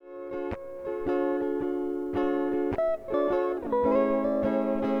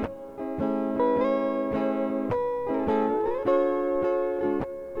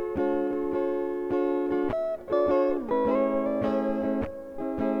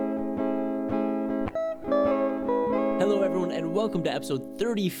Hello, everyone, and welcome to episode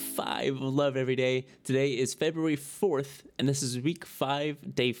 35 of Love Every Day. Today is February 4th, and this is week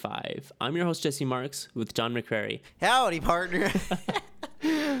 5, day 5. I'm your host, Jesse Marks, with John McCrary. Howdy, partner.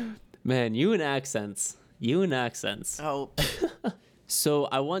 Man, you and accents. Oh, So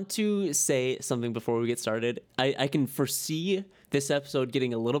I want to say something before we get started. I can foresee this episode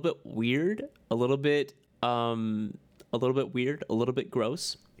getting a little bit weird, a little bit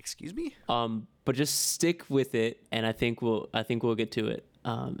gross. excuse me? But just stick with it, and I think we'll get to it.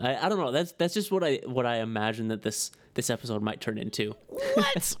 I don't know. That's just what I imagine that this episode might turn into.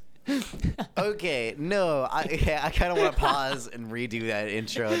 What? Okay, no, I kind of want to pause and redo that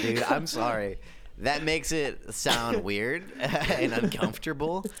intro, dude. I'm sorry. That makes it sound weird and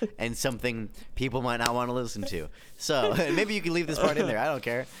uncomfortable and something people might not want to listen to. So maybe you can leave this part in there. I don't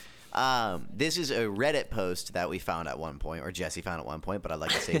care. This is a Reddit post that we found at one point, or Jesse found at one point, but I'd like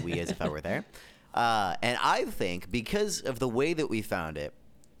to say we as if I were there. And I think because of the way that we found it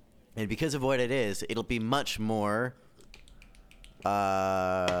and because of what it is, it'll be much more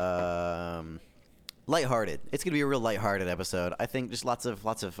lighthearted. It's going to be a real lighthearted episode. I think just lots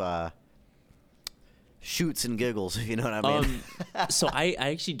of shoots and giggles, if you know what I mean. So I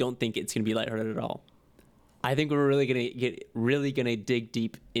actually don't think it's gonna be lighthearted at all. I think we're really gonna dig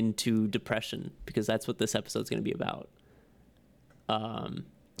deep into depression because that's what this episode's gonna be about.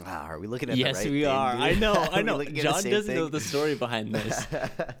 Are we looking at Yes, the right we thing, are. dude? I know. Are we looking at the John same doesn't thing? know the story behind this,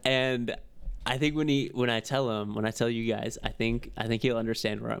 and I think when I tell you guys, I think he'll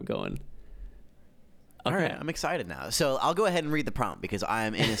understand where I'm going. All right, I'm excited now. So I'll go ahead and read the prompt because I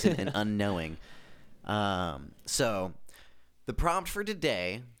am innocent and unknowing. So the prompt for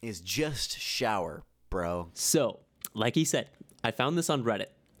today is just shower, bro. So, like he said, I found this on Reddit.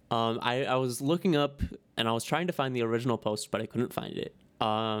 I was looking up and I was trying to find the original post, but I couldn't find it.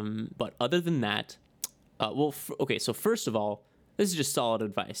 But other than that, okay. So first of all, this is just solid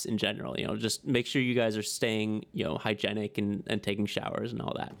advice in general. Just make sure you guys are staying, hygienic and taking showers and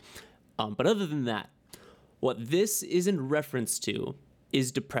all that. But other than that, what this is in reference to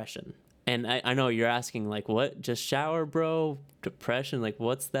is depression. And I know you're asking, like, what? Just shower, bro? Depression? Like,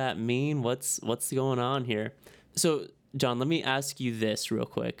 what's that mean? What's going on here? So, John, let me ask you this real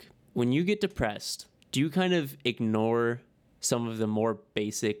quick. When you get depressed, do you kind of ignore some of the more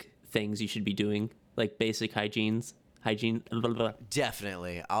basic things you should be doing? Like basic hygiene? Blah, blah, blah.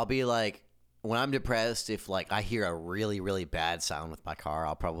 Definitely. I'll be like, when I'm depressed, if like I hear a really, really bad sound with my car,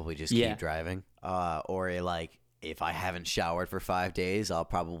 I'll probably just keep driving. If I haven't showered for 5 days, I'll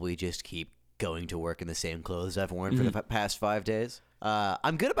probably just keep going to work in the same clothes I've worn for the past 5 days.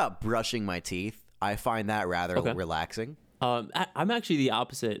 I'm good about brushing my teeth. I find that rather relaxing. I'm actually the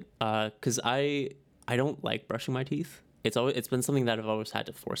opposite because I don't like brushing my teeth. It's been something that I've always had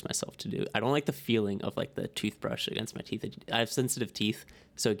to force myself to do. I don't like the feeling of like the toothbrush against my teeth. I have sensitive teeth,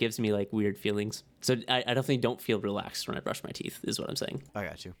 so it gives me like weird feelings. So I definitely don't feel relaxed when I brush my teeth, is what I'm saying. I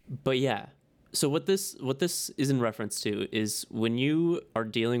got you. But yeah. So what this is in reference to is when you are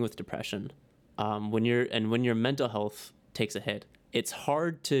dealing with depression, when your mental health takes a hit, it's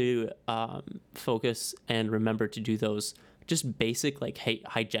hard to focus and remember to do those just basic like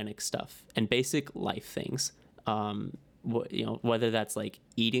hygienic stuff and basic life things. Whether that's like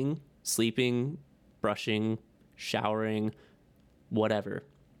eating, sleeping, brushing, showering, whatever,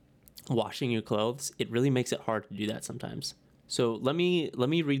 washing your clothes. It really makes it hard to do that sometimes. So let me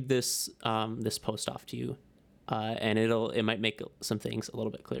read this post off to you, and it might make some things a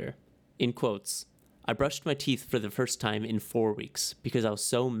little bit clearer. In quotes, I brushed my teeth for the first time in 4 weeks because I was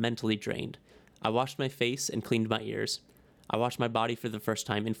so mentally drained. I washed my face and cleaned my ears. I washed my body for the first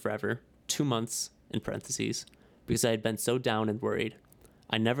time in forever, 2 months in parentheses, because I had been so down and worried.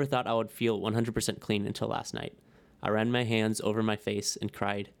 I never thought I would feel 100% clean until last night. I ran my hands over my face and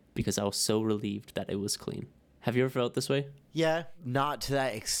cried because I was so relieved that it was clean. Have you ever felt this way? Yeah, not to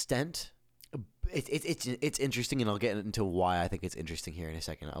that extent. It's interesting, and I'll get into why I think it's interesting here in a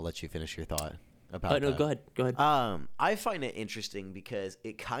second. I'll let you finish your thought about that. No, go ahead. I find it interesting because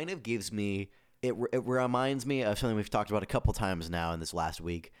it kind of gives me it reminds me of something we've talked about a couple times now in this last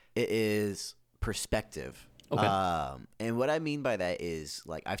week. It is perspective. Okay. And what I mean by that is,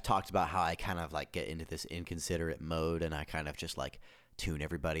 like, I've talked about how I kind of like get into this inconsiderate mode, and I kind of just like tune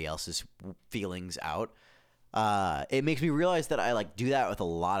everybody else's feelings out. It makes me realize that I like do that with a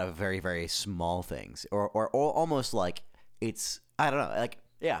lot of very, very small things, or almost like it's, I don't know, like,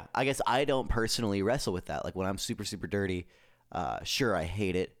 yeah, I guess I don't personally wrestle with that. Like when I'm super, super dirty, sure, I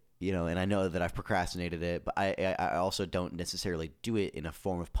hate it, and I know that I've procrastinated it, but I also don't necessarily do it in a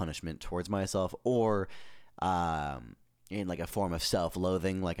form of punishment towards myself or in like a form of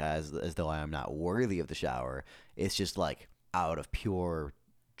self-loathing, like as though I am not worthy of the shower. It's just like out of pure,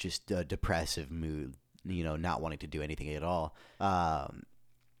 just a depressive mood, not wanting to do anything at all.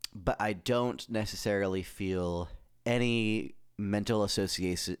 But I don't necessarily feel any mental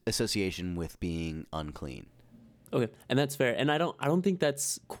association with being unclean. Okay, and that's fair. And I don't think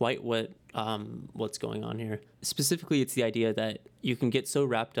that's quite what's going on here. Specifically, it's the idea that you can get so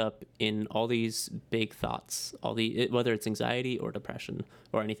wrapped up in all these big thoughts, whether it's anxiety or depression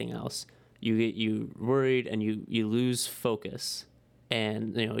or anything else. You worried and you lose focus,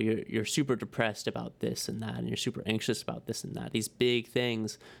 and you're super depressed about this and that, and you're super anxious about this and that. These big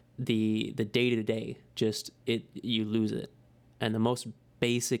things, the day-to-day, you lose it, and the most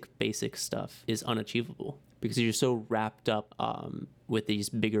basic stuff is unachievable because you're so wrapped up with these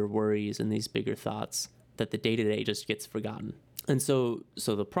bigger worries and these bigger thoughts that the day-to-day just gets forgotten. And so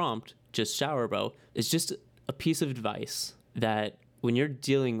the prompt, just shower, bro, is just a piece of advice that when you're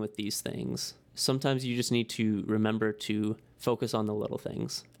dealing with these things, sometimes you just need to remember to focus on the little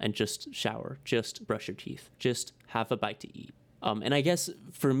things and just shower, just brush your teeth, just have a bite to eat. And I guess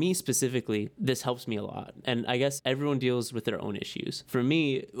for me specifically, this helps me a lot. And I guess everyone deals with their own issues. For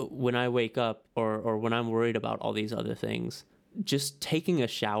me, when I wake up or when I'm worried about all these other things, just taking a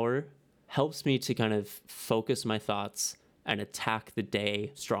shower helps me to kind of focus my thoughts and attack the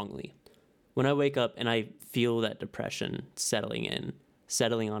day strongly. When I wake up and I feel that depression settling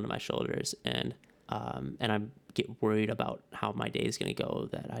onto my shoulders, and I get worried about how my day is going to go,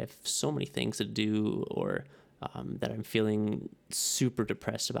 that I have so many things to do, or that I'm feeling super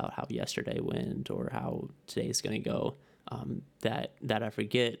depressed about how yesterday went or how today's going to go, that I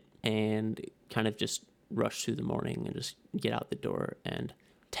forget and kind of just rush through the morning and just get out the door. And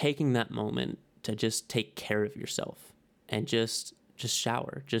taking that moment to just take care of yourself and just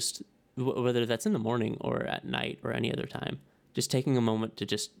shower, just whether that's in the morning or at night or any other time, just taking a moment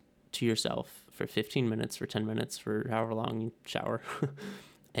to yourself for 15 minutes, for 10 minutes, for however long you shower,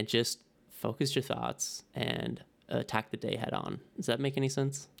 and just focus your thoughts and attack the day head on. Does that make any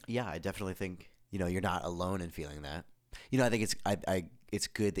sense? Yeah, I definitely think, you're not alone in feeling that. I think it's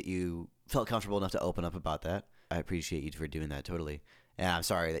good that you felt comfortable enough to open up about that. I appreciate you for doing that, totally. And I'm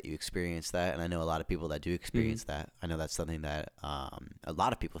sorry that you experienced that. And I know a lot of people that do experience that. I know that's something that a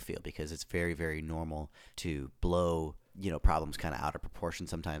lot of people feel, because it's very, very normal to blow problems kind of out of proportion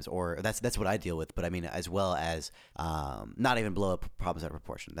sometimes, or that's what I deal with. But I mean, as well as not even blow up problems out of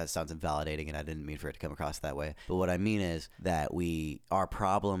proportion. That sounds invalidating, and I didn't mean for it to come across that way. But what I mean is that our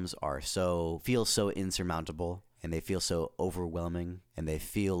problems feel so insurmountable, and they feel so overwhelming, and they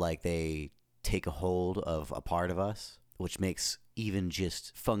feel like they take a hold of a part of us, which makes even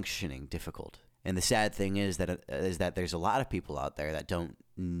just functioning difficult. And the sad thing is that there's a lot of people out there that don't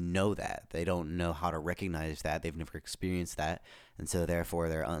know that. They don't know how to recognize that. They've never experienced that. And so therefore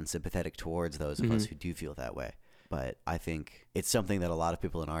they're unsympathetic towards those of us who do feel that way. But I think it's something that a lot of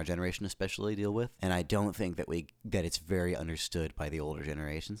people in our generation especially deal with. And I don't think that it's very understood by the older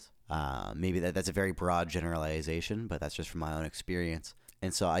generations. Maybe that's a very broad generalization, but that's just from my own experience.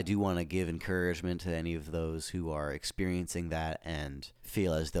 And so I do want to give encouragement to any of those who are experiencing that and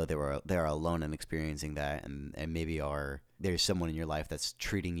feel as though they're alone in experiencing that, and maybe there's someone in your life that's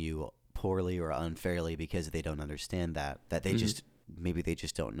treating you poorly or unfairly because they don't understand that they maybe they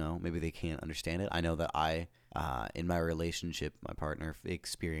just don't know. Maybe they can't understand it. I know that in my relationship, my partner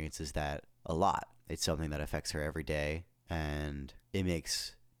experiences that a lot. It's something that affects her every day, and it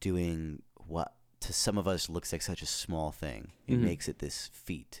makes doing what to some of us looks like such a small thing. It makes it this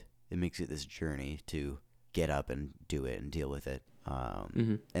feat. It makes it this journey to get up and do it and deal with it.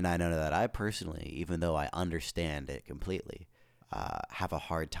 And I know that I personally, even though I understand it completely, have a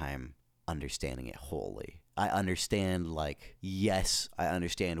hard time understanding it wholly. I understand, yes, I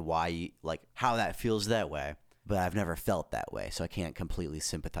understand why, how that feels that way, but I've never felt that way, so I can't completely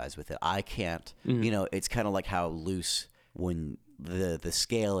sympathize with it. I can't, it's kind of like how loose when the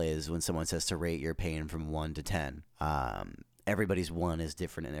scale is when someone says to rate your pain from 1 to 10. Everybody's 1 is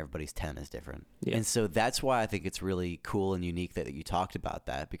different and everybody's 10 is different. Yeah. And so that's why I think it's really cool and unique that you talked about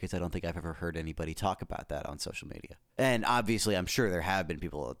that, because I don't think I've ever heard anybody talk about that on social media. And obviously, I'm sure there have been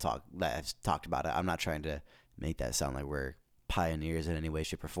people that have talked about it. I'm not trying to make that sound like we're pioneers in any way,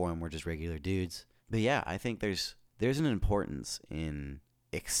 shape, or form. We're just regular dudes. But yeah, I think there's an importance in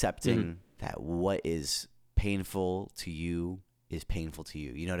accepting that what is painful to you is painful to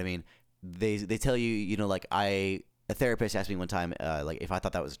you. You know what I mean? They tell you, a therapist asked me one time, if I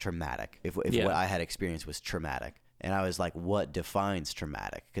thought that was traumatic, if what I had experienced was traumatic. And I was like, what defines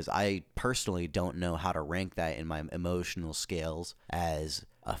traumatic? Because I personally don't know how to rank that in my emotional scales as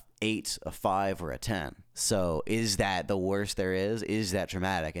a 8, a 5, or a 10. So is that the worst there is? Is that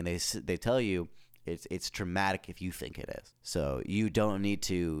traumatic? And they tell you it's traumatic if you think it is. So you don't need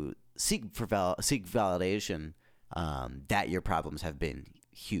to seek validation that your problems have been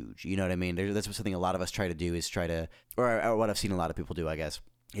huge. You know what I mean? That's something a lot of us try to do, is or what I've seen a lot of people do, I guess,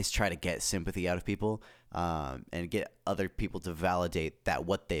 is try to get sympathy out of people, and get other people to validate that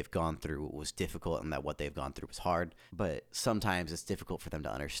what they've gone through was difficult and that what they've gone through was hard. But sometimes it's difficult for them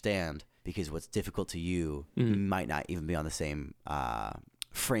to understand, because what's difficult to you might not even be on the same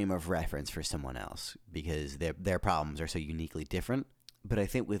frame of reference for someone else, because their problems are so uniquely different. But I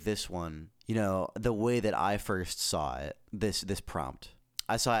think with this one, the way that I first saw it, this prompt,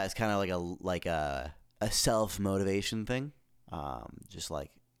 I saw it as kind of like a self-motivation thing. Just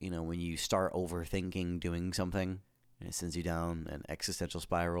like, when you start overthinking doing something and it sends you down an existential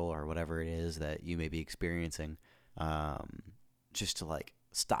spiral or whatever it is that you may be experiencing, just to like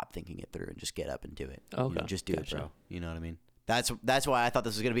stop thinking it through and just get up and do it. Okay. Just do it, bro. You know what I mean? That's why I thought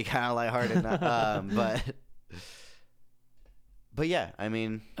this was going to be kind of lighthearted. But yeah, I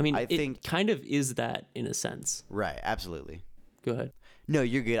think it kind of is that in a sense. Right. Absolutely. Go ahead. No,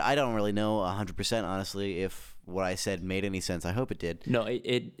 you're good. I don't really know 100%, honestly, if what I said made any sense. I hope it did. No,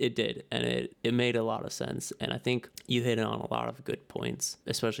 it did. And it made a lot of sense. And I think you hit on a lot of good points,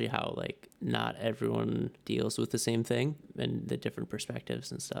 especially how like not everyone deals with the same thing and the different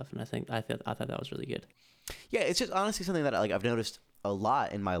perspectives and stuff. And I thought that was really good. Yeah, it's just honestly something that I've noticed a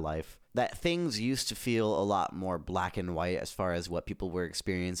lot in my life, that things used to feel a lot more black and white as far as what people were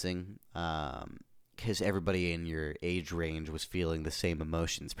experiencing. Because everybody in your age range was feeling the same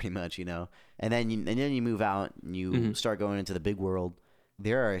emotions, pretty much, and then you move out and you start going into the big world.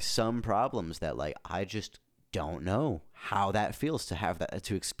 There are some problems that like I just don't know how that feels to have that,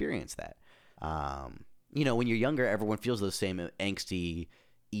 to experience that. When you're younger, everyone feels those same angsty,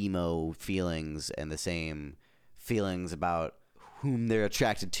 emo feelings and the same feelings about whom they're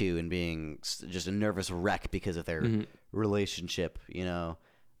attracted to and being just a nervous wreck because of their relationship,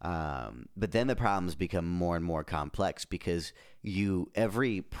 but then the problems become more and more complex, because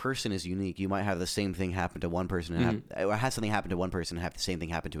every person is unique. You might have the same thing happen to one person, or have something happen to one person and have the same thing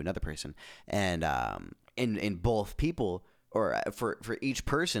happen to another person. And in both people, or for each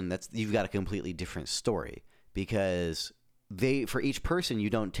person, you've got a completely different story, because for each person, you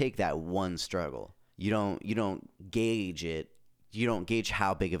don't take that one struggle. You don't gauge it. You don't gauge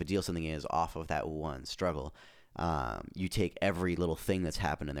how big of a deal something is off of that one struggle. You take every little thing that's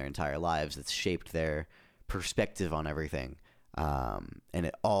happened in their entire lives that's shaped their perspective on everything, and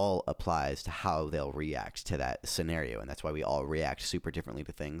it all applies to how they'll react to that scenario. And that's why we all react super differently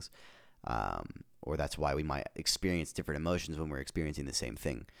to things, or that's why we might experience different emotions when we're experiencing the same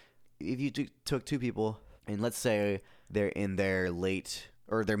thing. If you took two people, and let's say they're in their late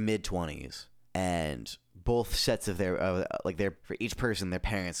or their mid-20s, and both sets of for each person, their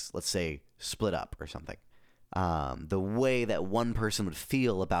parents, let's say, split up or something. The way that one person would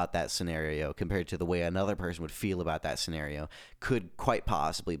feel about that scenario compared to the way another person would feel about that scenario could quite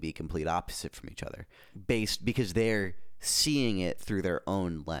possibly be complete opposite from each other, because they're seeing it through their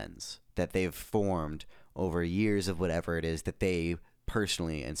own lens that they've formed over years of whatever it is that they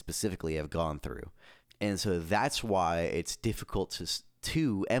personally and specifically have gone through. And so that's why it's difficult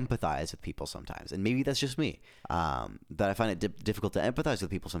to empathize with people sometimes. And maybe that's just me, that I find it difficult to empathize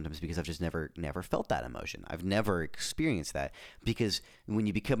with people sometimes, because I've just never felt that emotion. I've never experienced that, because when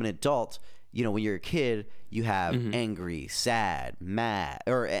you become an adult, when you're a kid, you have angry, sad, mad,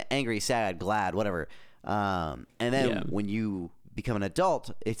 or angry, sad, glad, whatever. And then when you become an adult,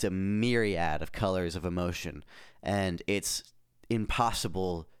 it's a myriad of colors of emotion, and it's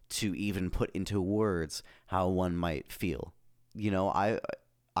impossible to even put into words how one might feel.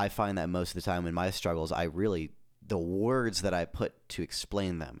 I find that most of the time in my struggles, the words that I put to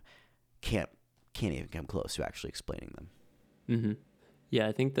explain them can't even come close to actually explaining them. Yeah,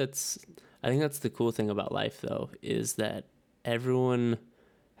 I think that's the cool thing about life, though, is that everyone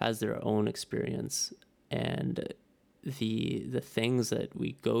has their own experience, and the things that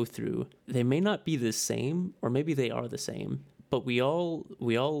we go through, they may not be the same, or maybe they are the same, but we all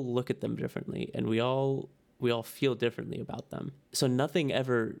look at them differently, and we all feel differently about them. So nothing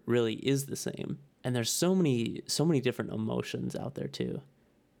ever really is the same. And there's so many different emotions out there too.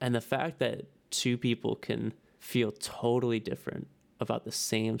 And the fact that two people can feel totally different about the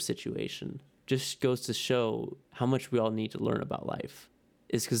same situation just goes to show how much we all need to learn about life.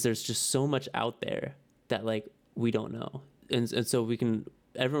 Is because there's just so much out there that like we don't know. And so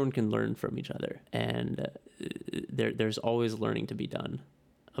everyone can learn from each other. And there's always learning to be done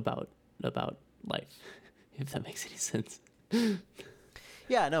about life. If that makes any sense.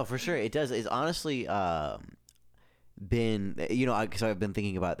 Yeah, no, for sure. It does. It's honestly been, because I've been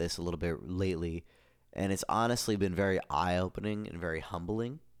thinking about this a little bit lately, and it's honestly been very eye-opening and very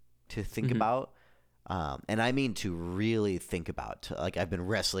humbling to think about. And I mean to really think about. Like, I've been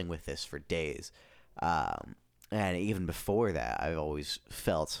wrestling with this for days. And even before that, I've always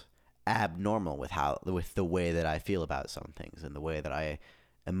felt abnormal with the way that I feel about some things and the way that I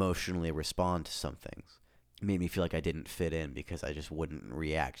emotionally respond to some things. It made me feel like I didn't fit in because I just wouldn't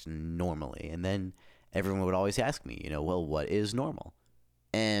react normally. And then everyone would always ask me, well, what is normal?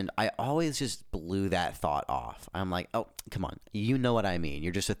 And I always just blew that thought off. I'm like, oh, come on. You know what I mean.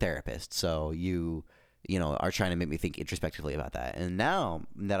 You're just a therapist. So you are trying to make me think introspectively about that. And now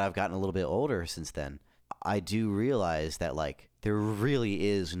that I've gotten a little bit older since then, I do realize that, like, there really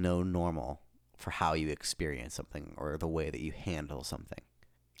is no normal for how you experience something or the way that you handle something.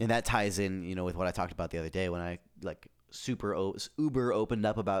 And that ties in, with what I talked about the other day when I, like, uber opened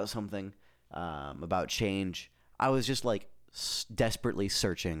up about something, about change. I was just, like, desperately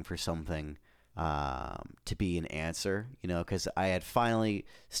searching for something to be an answer, because I had finally,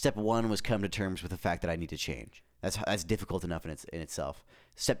 step one was come to terms with the fact that I need to change. That's difficult enough in itself.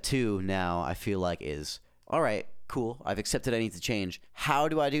 Step two now I feel like is, all right, cool, I've accepted I need to change. How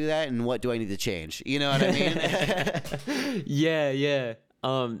do I do that, and what do I need to change? You know what I mean? Yeah.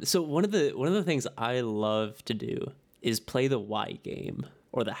 So one of the things I love to do is play the why game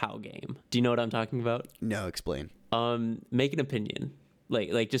or the how game. Do you know what I'm talking about? No, explain. Make an opinion.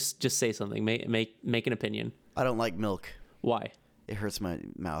 Like just say something. Make an opinion. I don't like milk. Why? It hurts my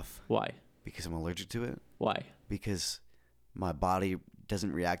mouth. Why? Because I'm allergic to it. Why? Because my body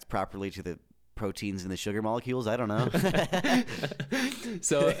doesn't react properly to the proteins in the sugar molecules. I don't know.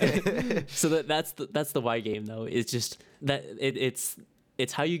 So that's the why game though. It's just that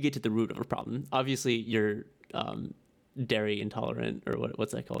it's how you get to the root of a problem. Obviously, you're dairy intolerant, or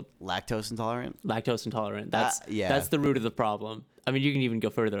what's that called? Lactose intolerant. That's the root of the problem. I mean, you can even go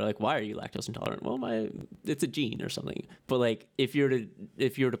further. Like, why are you lactose intolerant? Well, it's a gene or something. But like, if you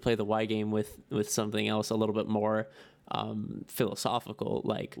were to play the why game with something else a little bit more philosophical,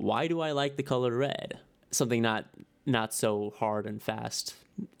 like, why do I like the color red? Something not so hard and fast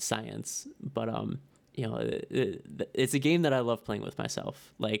science, but it's a game that I love playing with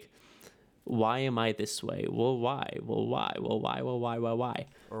myself. Like, why am I this way? Well, why? Well, why? Well, why? Well, why?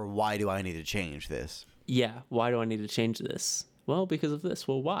 Or why do I need to change this? Yeah, why do I need to change this? Well, because of this.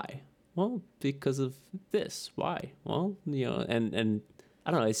 Well, why? Well, because of this. Why? Well, and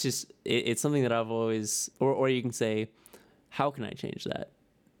I don't know. It's just it's something that I've always, or you can say, how can I change that?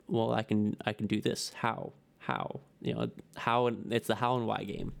 Well, I can do this. How? How? How? And it's the how and why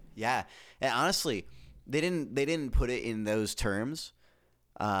game. Yeah, and honestly, they didn't put it in those terms.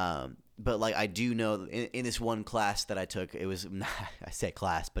 But like, I do know in this one class that I took, it was, I say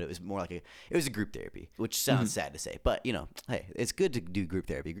class, but it was more like it was a group therapy, which sounds sad to say, but hey, it's good to do group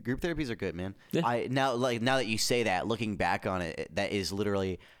therapy. Group therapies are good, man. Yeah. Now that you say that, looking back on it, that is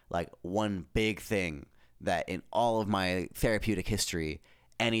literally like one big thing that in all of my therapeutic history,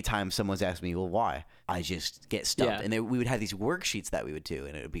 anytime someone's asked me, well, why? I just get stumped. Yeah. And we would have these worksheets that we would do,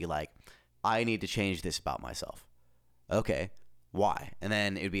 and it would be like, I need to change this about myself. Okay. Why? And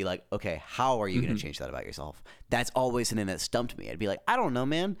then it'd be like, okay, how are you going to change that about yourself? That's always something that stumped me. I'd be like, I don't know,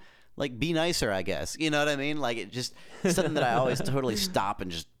 man. Like, be nicer, I guess. You know what I mean? Like, it just something that I always totally stop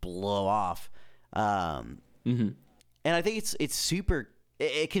and just blow off. And I think it's super.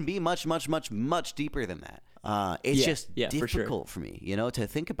 It can be much, much, much, much deeper than that. It's just difficult for me, to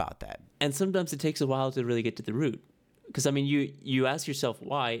think about that. And sometimes it takes a while to really get to the root, because I mean, you ask yourself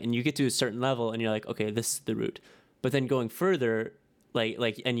why, and you get to a certain level, and you're like, okay, this is the root. But then going further,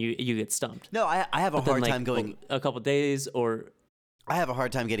 like, and you get stumped. No, I have a hard time going a couple days, or I have a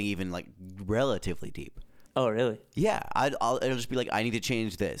hard time getting even like relatively deep. Oh, really? Yeah, it'll just be like, I need to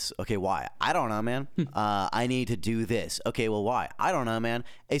change this. Okay, why? I don't know, man. I need to do this. Okay, well, why? I don't know, man.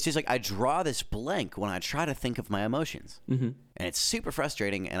 It's just like I draw this blank when I try to think of my emotions, and it's super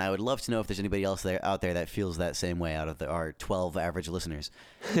frustrating. And I would love to know if there's anybody else out there that feels that same way out of our 12 average listeners.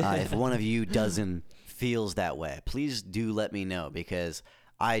 If one of you feels that way, please do let me know, because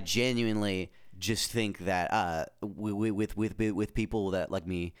I genuinely just think that with people that like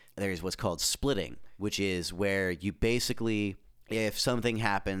me, there's what's called splitting, which is where you basically, if something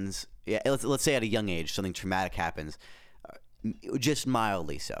happens, let's say at a young age something traumatic happens, just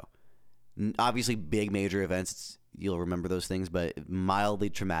mildly so. Obviously, big major events, you'll remember those things, but mildly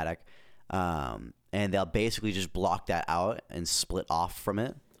traumatic, and they'll basically just block that out and split off from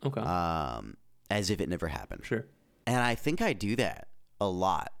it. Okay. As if it never happened. Sure. And I think I do that a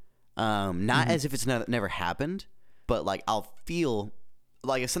lot. Not as if it's never happened, but like I'll feel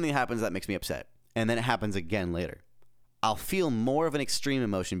like if something happens that makes me upset and then it happens again later, I'll feel more of an extreme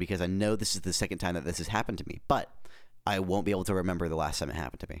emotion because I know this is the second time that this has happened to me, but I won't be able to remember the last time it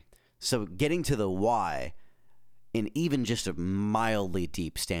happened to me. So getting to the why in even just a mildly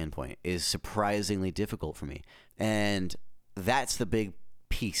deep standpoint is surprisingly difficult for me. And that's the big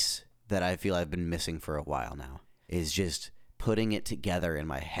piece that I feel I've been missing for a while now, is just putting it together in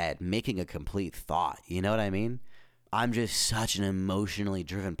my head, making a complete thought. You know what I mean? I'm just such an emotionally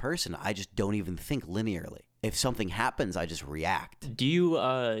driven person. I just don't even think linearly. If something happens, I just react. Do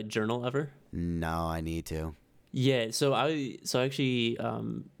you journal ever? No, I need to. Yeah, so I actually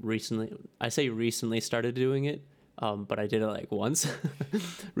recently started doing it, but I did it like once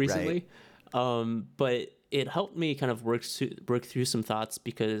recently. Right. But it helped me kind of work through some thoughts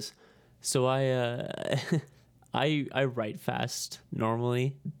because I I write fast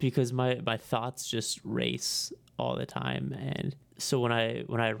normally because my thoughts just race all the time, and so when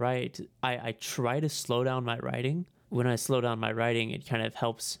I write, I try to slow down my writing. When I slow down my writing, it kind of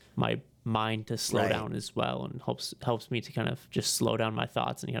helps my mind to slow down as well, and helps me to kind of just slow down my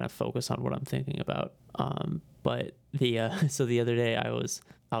thoughts and kind of focus on what I'm thinking about. But so the other day I was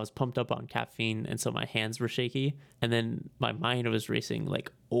pumped up on caffeine, and so my hands were shaky, and then my mind was racing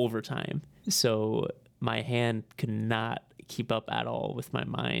like overtime. So my hand could not keep up at all with my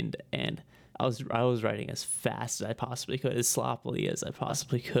mind, and I was writing as fast as I possibly could, as sloppily as I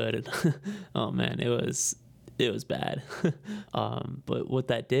possibly could, and oh man, it was bad. But what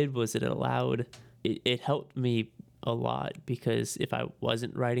that did was it helped me a lot, because if I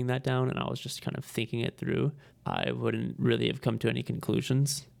wasn't writing that down and I was just kind of thinking it through, I wouldn't really have come to any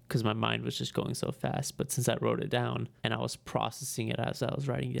conclusions because my mind was just going so fast. But since I wrote it down and I was processing it as I was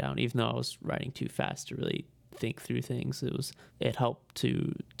writing down, even though I was writing too fast to really think through things, it helped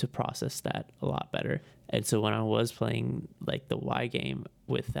to process that a lot better. And so when I was playing like the why game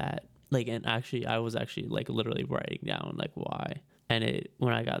with that, like, and actually I was actually like literally writing down like why, and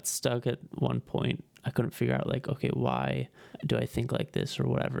when I got stuck at one point, I couldn't figure out like, okay, why do I think like this or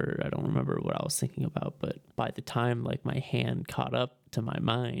whatever. I don't remember what I was thinking about, but by the time like my hand caught up to my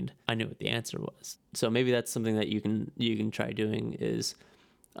mind, I knew what the answer was. So maybe that's something that you can try doing is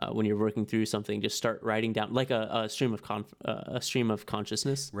when you're working through something, just start writing down like a stream of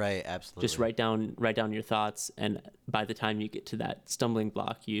consciousness. Right, absolutely. Just write down your thoughts, and by the time you get to that stumbling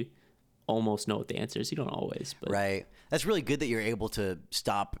block, you almost know what the answer is. You don't always, but right. That's really good that you're able to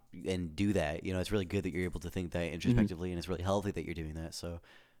stop and do that. You know, it's really good that you're able to think that introspectively, and it's really healthy that you're doing that. So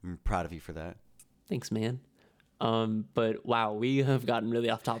I'm proud of you for that. Thanks, man. But wow, we have gotten really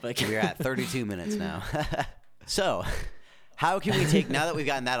off topic. We're at 32 minutes now. So how can we take, now that we've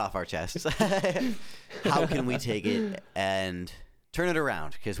gotten that off our chests, how can we take it and turn it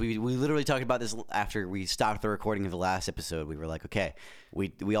around? Because we literally talked about this after we stopped the recording of the last episode. We were like, okay,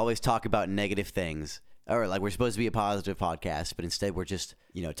 we always talk about negative things, or like we're supposed to be a positive podcast, but instead we're just,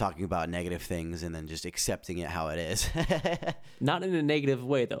 talking about negative things and then just accepting it how it is. Not in a negative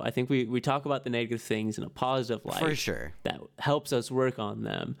way, though. I think we talk about the negative things in a positive light. For sure. That helps us work on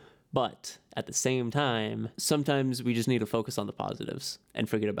them. But at the same time, sometimes we just need to focus on the positives and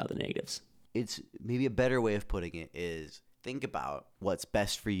forget about the negatives. It's maybe a better way of putting it is think about what's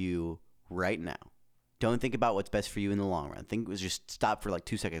best for you right now. Don't think about what's best for you in the long run. Just stop for like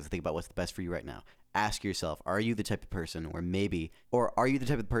 2 seconds and think about what's the best for you right now. Ask yourself, are you the type of person, or are you the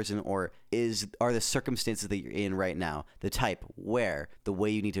type of person, or are the circumstances that you're in right now the type where the way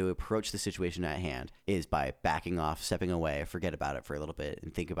you need to approach the situation at hand is by backing off, stepping away, forget about it for a little bit,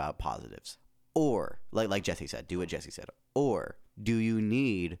 and think about positives? Or, like Jesse said, do what Jesse said. Or do you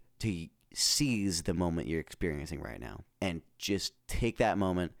need to seize the moment you're experiencing right now and just take that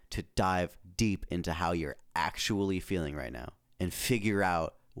moment to dive deep into how you're actually feeling right now and figure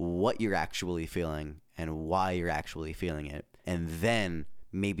out what you're actually feeling and why you're actually feeling it, and then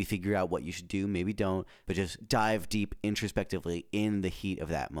maybe figure out what you should do, maybe don't, but just dive deep introspectively in the heat of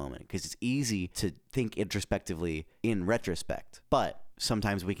that moment, because it's easy to think introspectively in retrospect, but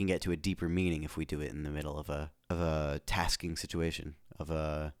sometimes we can get to a deeper meaning if we do it in the middle of a tasking situation, of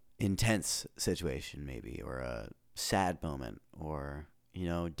a intense situation maybe, or a sad moment, or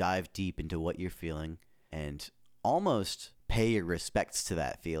dive deep into what you're feeling and almost pay your respects to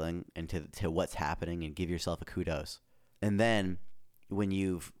that feeling and to what's happening, and give yourself a kudos. And then when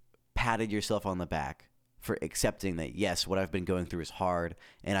you've patted yourself on the back for accepting that, yes, what I've been going through is hard,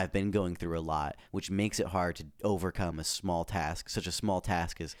 and I've been going through a lot, which makes it hard to overcome a small task, such a small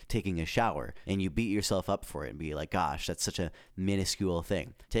task as taking a shower, and you beat yourself up for it and be like, gosh, that's such a minuscule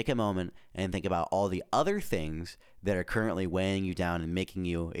thing. Take a moment and think about all the other things that are currently weighing you down and making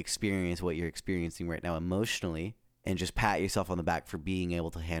you experience what you're experiencing right now emotionally, and just pat yourself on the back for being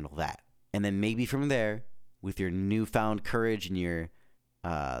able to handle that. And then maybe from there, with your newfound courage and your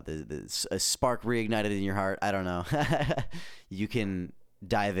a spark reignited in your heart, I don't know, you can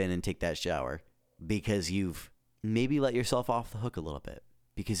dive in and take that shower because you've maybe let yourself off the hook a little bit.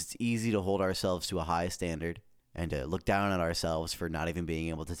 Because it's easy to hold ourselves to a high standard and to look down on ourselves for not even being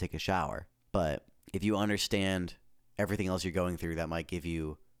able to take a shower. But if you understand everything else you're going through, that might give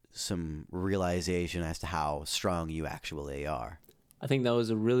you some realization as to how strong you actually are. I think that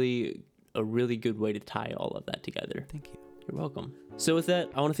was a really good way to tie all of that together. Thank you. You're welcome. So with that,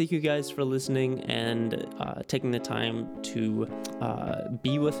 I want to thank you guys for listening and taking the time to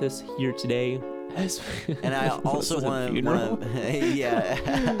be with us here today. And I also want to, yeah.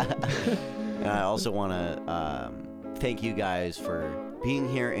 And I also want to thank you guys for being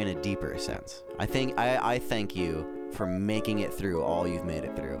here in a deeper sense. I thank you for making it through all you've made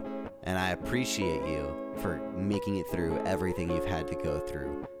it through, and I appreciate you for making it through everything you've had to go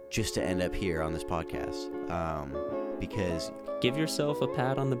through just to end up here on this podcast. Because give yourself a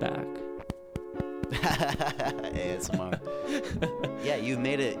pat on the back. ASMR. Yeah, you've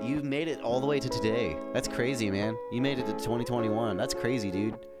made it all the way to today. That's crazy, man. You made it to 2021. That's crazy,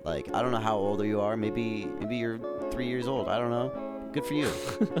 dude. Like, I don't know how old you are. Maybe you're 3 years old. I don't know. Good for you.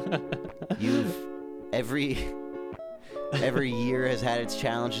 Every year has had its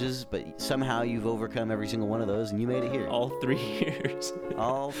challenges, but somehow you've overcome every single one of those, and you made it here. All 3 years.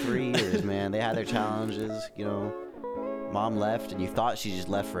 All 3 years, man. They had their challenges, you know. Mom left, and you thought she just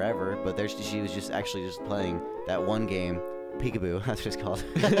left forever, but she was just playing that one game, Peekaboo. That's what it's called.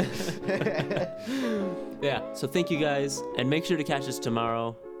 Yeah. So thank you guys, and make sure to catch us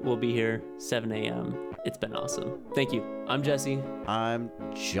tomorrow. We'll be here 7 a.m. It's been awesome. Thank you. I'm Jesse. I'm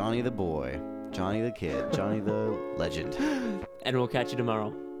Johnny the boy, Johnny the kid, Johnny the legend. And we'll catch you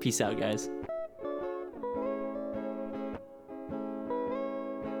tomorrow. Peace out, guys.